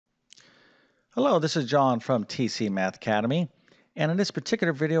Hello, this is John from TC Math Academy. And in this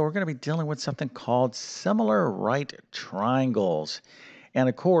particular video, we're going to be dealing with something called similar right triangles. And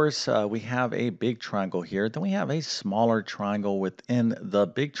of course, we have a big triangle here. Then we have a smaller triangle within the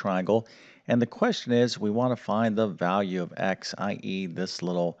big triangle. And the question is, we want to find the value of x, i.e. this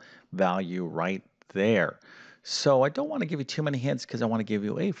little value right there. So I don't want to give you too many hints because I want to give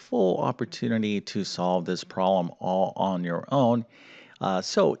you a full opportunity to solve this problem all on your own.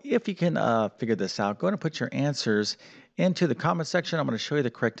 So if you can figure this out, go ahead and put your answers into the comment section. I'm going to show you the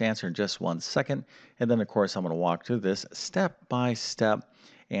correct answer in just 1 second. And then, of course, I'm going to walk through this step by step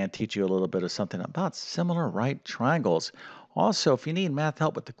and teach you a little bit of something about similar right triangles. Also, if you need math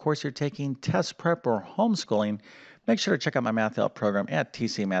help with the course you're taking, test prep, or homeschooling, make sure to check out my math help program at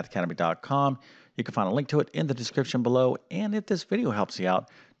tcmathacademy.com. You can find a link to it in the description below. And if this video helps you out,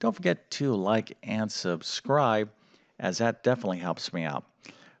 don't forget to like and subscribe, as that definitely helps me out.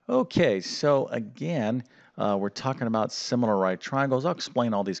 Okay, so again, we're talking about similar right triangles. I'll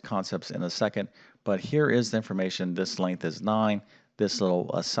explain all these concepts in a second, but here is the information. This length is 9. This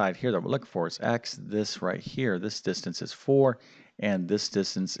little side here that we're looking for is x. This right here, this distance is 4, and this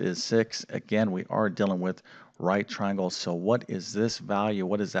distance is 6. Again, we are dealing with right triangles. So what is this value?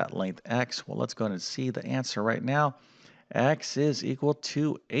 What is that length x? Well, let's go ahead and see the answer right now. X is equal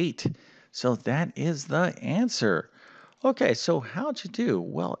to 8. So that is the answer. Okay, so how'd you do?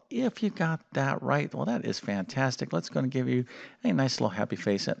 Well, if you got that right, well, that is fantastic. Let's go and give you a nice little happy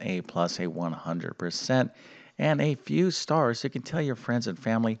face, an A plus, a 100%, and a few stars. So you can tell your friends and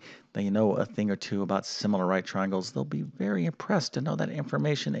family that you know a thing or two about similar right triangles. They'll be very impressed to know that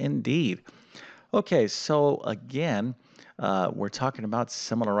information indeed. Okay, so again, we're talking about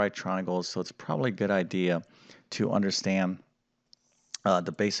similar right triangles, so it's probably a good idea to understand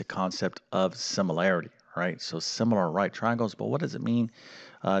the basic concept of similarity, right? So similar right triangles, but what does it mean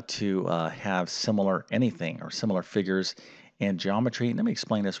to have similar anything or similar figures in geometry? Let me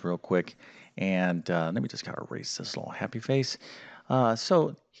explain this real quick, and let me just kind of erase this little happy face.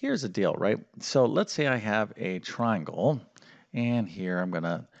 So here's the deal, right? So let's say I have a triangle, and here I'm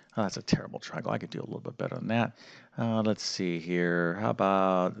gonna, oh, that's a terrible triangle. I could do a little bit better than that. Let's see here. How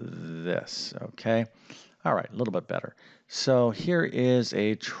about this? Okay. All right, a little bit better. So here is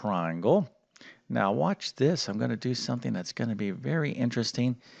a triangle. Now watch this. I'm going to do something that's going to be very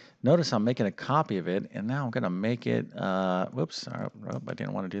interesting. Notice I'm making a copy of it, and now I'm going to make it, whoops, I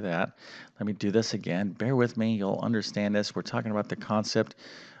didn't want to do that. Let me do this again. Bear with me. You'll understand this. We're talking about the concept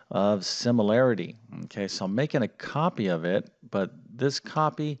of similarity. Okay, so I'm making a copy of it, but this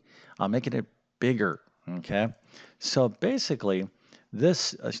copy, I'm making it bigger. Okay, so basically,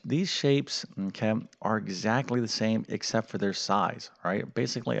 these shapes, okay, are exactly the same except for their size, right?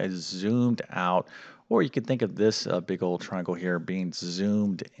 Basically, I zoomed out, or you could think of this big old triangle here being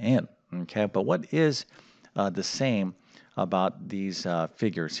zoomed in, okay? But what is the same about these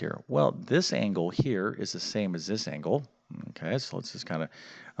figures here? Well, this angle here is the same as this angle, okay? So let's just kind of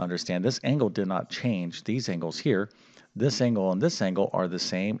understand this angle did not change. These angles here, this angle and this angle are the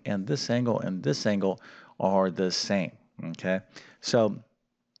same, and this angle and this angle are the same, okay? So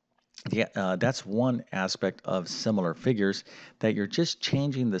yeah, that's one aspect of similar figures, that you're just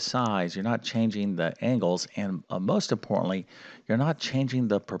changing the size, you're not changing the angles, and most importantly, you're not changing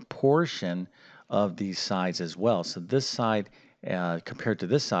the proportion of these sides as well. So this side compared to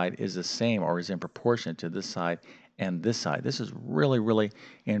this side is the same or is in proportion to this side and this side. This is really, really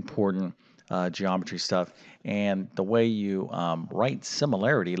important geometry stuff. And the way you write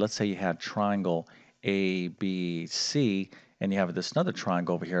similarity, let's say you have triangle ABC, and you have this another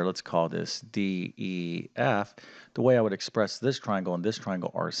triangle over here. Let's call this DEF. The way I would express this triangle and this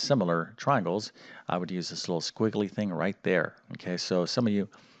triangle are similar triangles. I would use this little squiggly thing right there. Okay, so some of you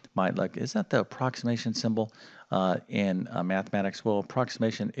might like, is that the approximation symbol in mathematics? Well,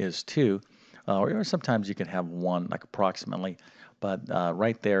 approximation is 2, or sometimes you can have 1, like approximately, but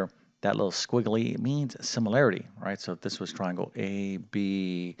right there, that little squiggly means similarity, right? So if this was triangle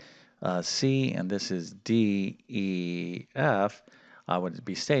ABC, C, and this is DEF, I would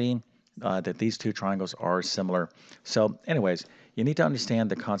be stating that these two triangles are similar. So anyways, you need to understand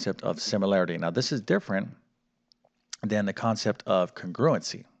the concept of similarity. Now this is different than the concept of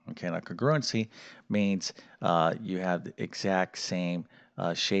congruency. Okay, now congruency means you have the exact same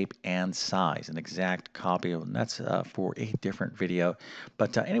shape and size, an exact copy of, and that's for a different video.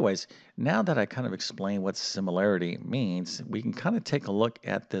 But anyways, now that I kind of explained what similarity means, we can kind of take a look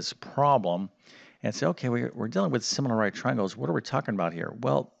at this problem and say, okay, we're dealing with similar right triangles. What are we talking about here?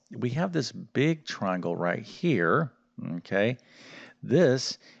 Well, we have this big triangle right here, okay?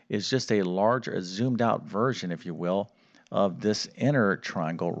 This is just a larger, a zoomed out version, if you will, of this inner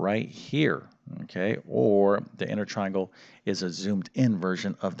triangle right here. okay, or the inner triangle is a zoomed in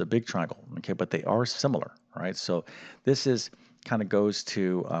version of the big triangle, okay, but they are similar, right? So this is kind of goes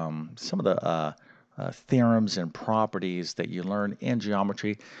to some of the theorems and properties that you learn in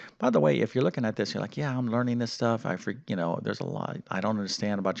geometry. By the way, if you're looking at this, you're like, yeah, I'm learning this stuff. There's a lot I don't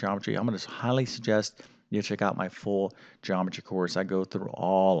understand about geometry. I'm going to highly suggest you check out my full geometry course. I go through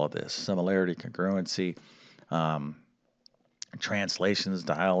all of this: similarity, congruency, um, translations,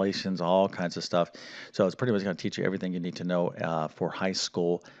 dilations, all kinds of stuff. So it's pretty much going to teach you everything you need to know for high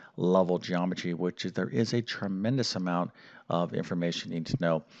school level geometry, which is, there is a tremendous amount of information you need to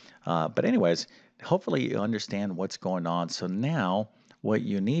know. But anyways, hopefully you understand what's going on. So now what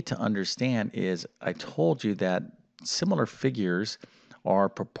you need to understand is I told you that similar figures are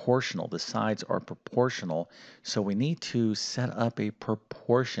proportional. The sides are proportional. So we need to set up a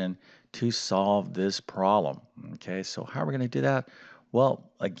proportion to solve this problem. Okay, so how are we going to do that?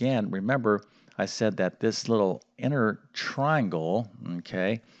 Well, again, remember I said that this little inner triangle,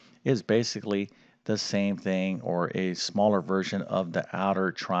 okay, is basically the same thing or a smaller version of the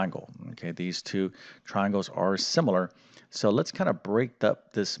outer triangle. Okay, these two triangles are similar. So let's kind of break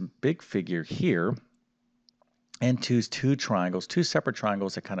up this big figure here into two triangles, two separate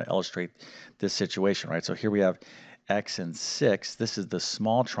triangles that kind of illustrate this situation, right? So here we have x and 6. This is the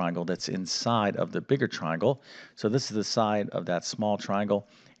small triangle that's inside of the bigger triangle. So this is the side of that small triangle,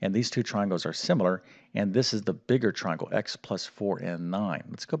 and these two triangles are similar, and this is the bigger triangle, x plus 4 and 9.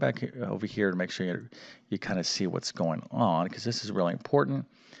 Let's go back over here to make sure you kind of see what's going on, because this is really important.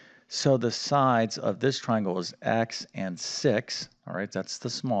 So the sides of this triangle is x and 6. All right, that's the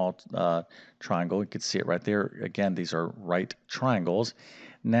small triangle. You can see it right there. Again, these are right triangles.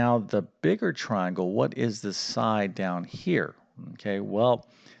 Now the bigger triangle, what is the side down here? Okay, well,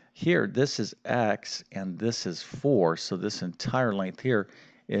 here this is x and this is 4. So this entire length here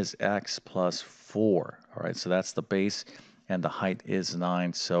is x plus 4. All right, so that's the base and the height is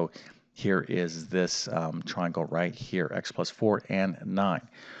 9. So here is this triangle right here, x plus 4 and 9.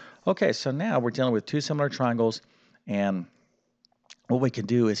 Okay, so now we're dealing with two similar triangles, and what we can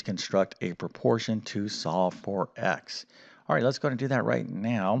do is construct a proportion to solve for x. All right, let's go ahead and do that right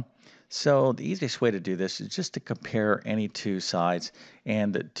now. So the easiest way to do this is just to compare any two sides,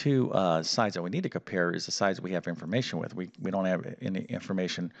 and the two sides that we need to compare is the sides we have information with. We don't have any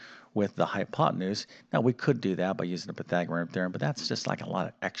information with the hypotenuse. Now we could do that by using the Pythagorean theorem, but that's just like a lot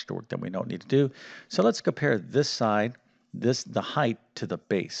of extra work that we don't need to do. So let's compare this side, the height to the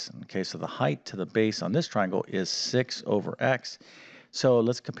base. Okay, so the height to the base on this triangle is 6 over x. So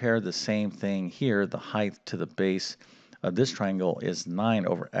let's compare the same thing here. The height to the base of this triangle is 9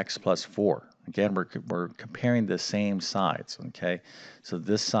 over x plus 4. Again, we're comparing the same sides, okay? So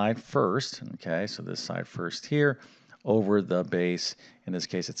this side first, okay? So this side first here over the base. In this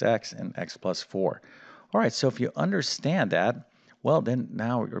case, it's x and x plus 4. All right, so if you understand that, well, then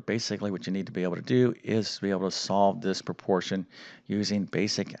now you're basically what you need to be able to do is to be able to solve this proportion using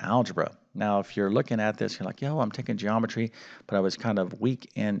basic algebra. Now, if you're looking at this, you're like, yo, I'm taking geometry, but I was kind of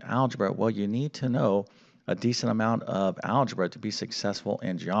weak in algebra. Well, you need to know a decent amount of algebra to be successful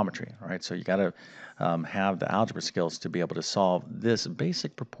in geometry, right? So you got to have the algebra skills to be able to solve this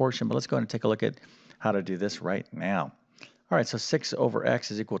basic proportion. But let's go ahead and take a look at how to do this right now. All right, so 6 over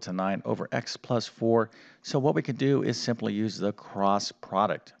x is equal to 9 over x plus 4. So what we could do is simply use the cross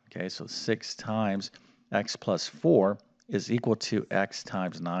product. Okay, so 6 times x plus 4 is equal to x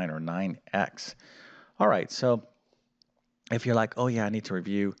times 9, or 9x. All right, so if you're like, oh yeah, I need to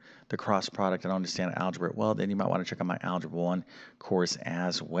review the cross product, I don't understand algebra, well, then you might want to check out my Algebra 1 course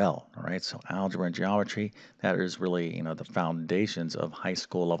as well. All right, so algebra and geometry, that is really, the foundations of high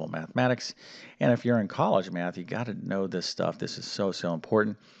school level mathematics. And if you're in college math, you got to know this stuff. This is so, so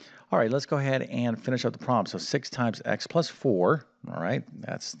important. All right, let's go ahead and finish up the problem. So 6 times x plus 4, all right,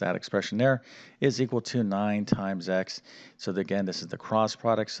 that's that expression there, is equal to 9 times x. So again, this is the cross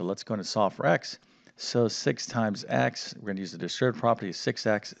product. So let's go ahead and solve for x. So 6 times x, we're going to use the distributive property of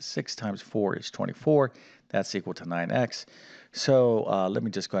 6x. 6 times 4 is 24. That's equal to 9x. So let me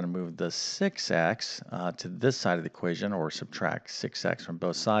just go ahead and move the 6x to this side of the equation, or subtract 6x from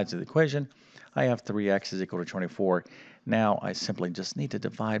both sides of the equation. I have 3x is equal to 24. Now I simply just need to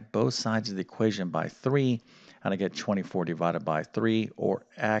divide both sides of the equation by 3, and I get 24 divided by 3, or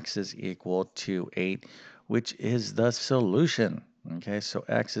x is equal to 8, which is the solution. Okay, so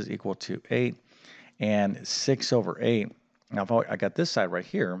x is equal to 8. And 6 over 8, now I got this side right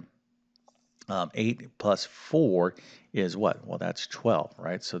here, 8 plus 4 is what? Well, that's 12,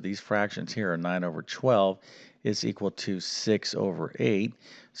 right? So these fractions here are 9 over 12 is equal to 6 over 8.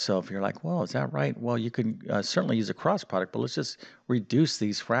 So if you're like, well, is that right? Well, you can certainly use a cross product, but let's just reduce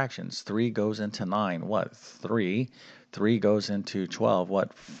these fractions. 3 goes into 9, what? 3. 3 goes into 12,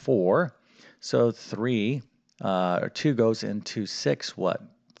 what? 4. So 2 goes into 6, what?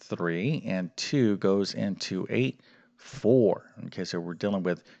 3. And 2 goes into 8, 4. Okay, so we're dealing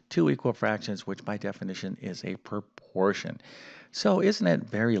with two equal fractions, which by definition is a proportion. So isn't it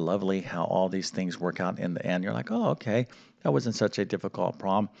very lovely how all these things work out in the end? You're like, oh, okay, that wasn't such a difficult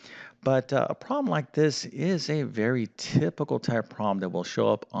problem. But a problem like this is a very typical type problem that will show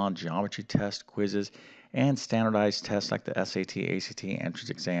up on geometry test quizzes and standardized tests like the SAT, ACT, entrance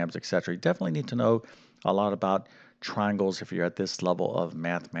exams, etc. You definitely need to know a lot about triangles if you're at this level of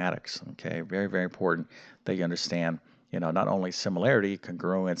mathematics. Okay, very, very important that you understand, not only similarity,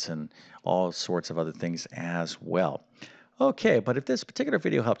 congruence, and all sorts of other things as well. Okay, but if this particular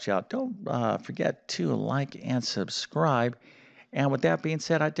video helped you out, don't forget to like and subscribe. And with that being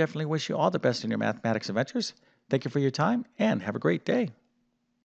said, I definitely wish you all the best in your mathematics adventures. Thank you for your time and have a great day.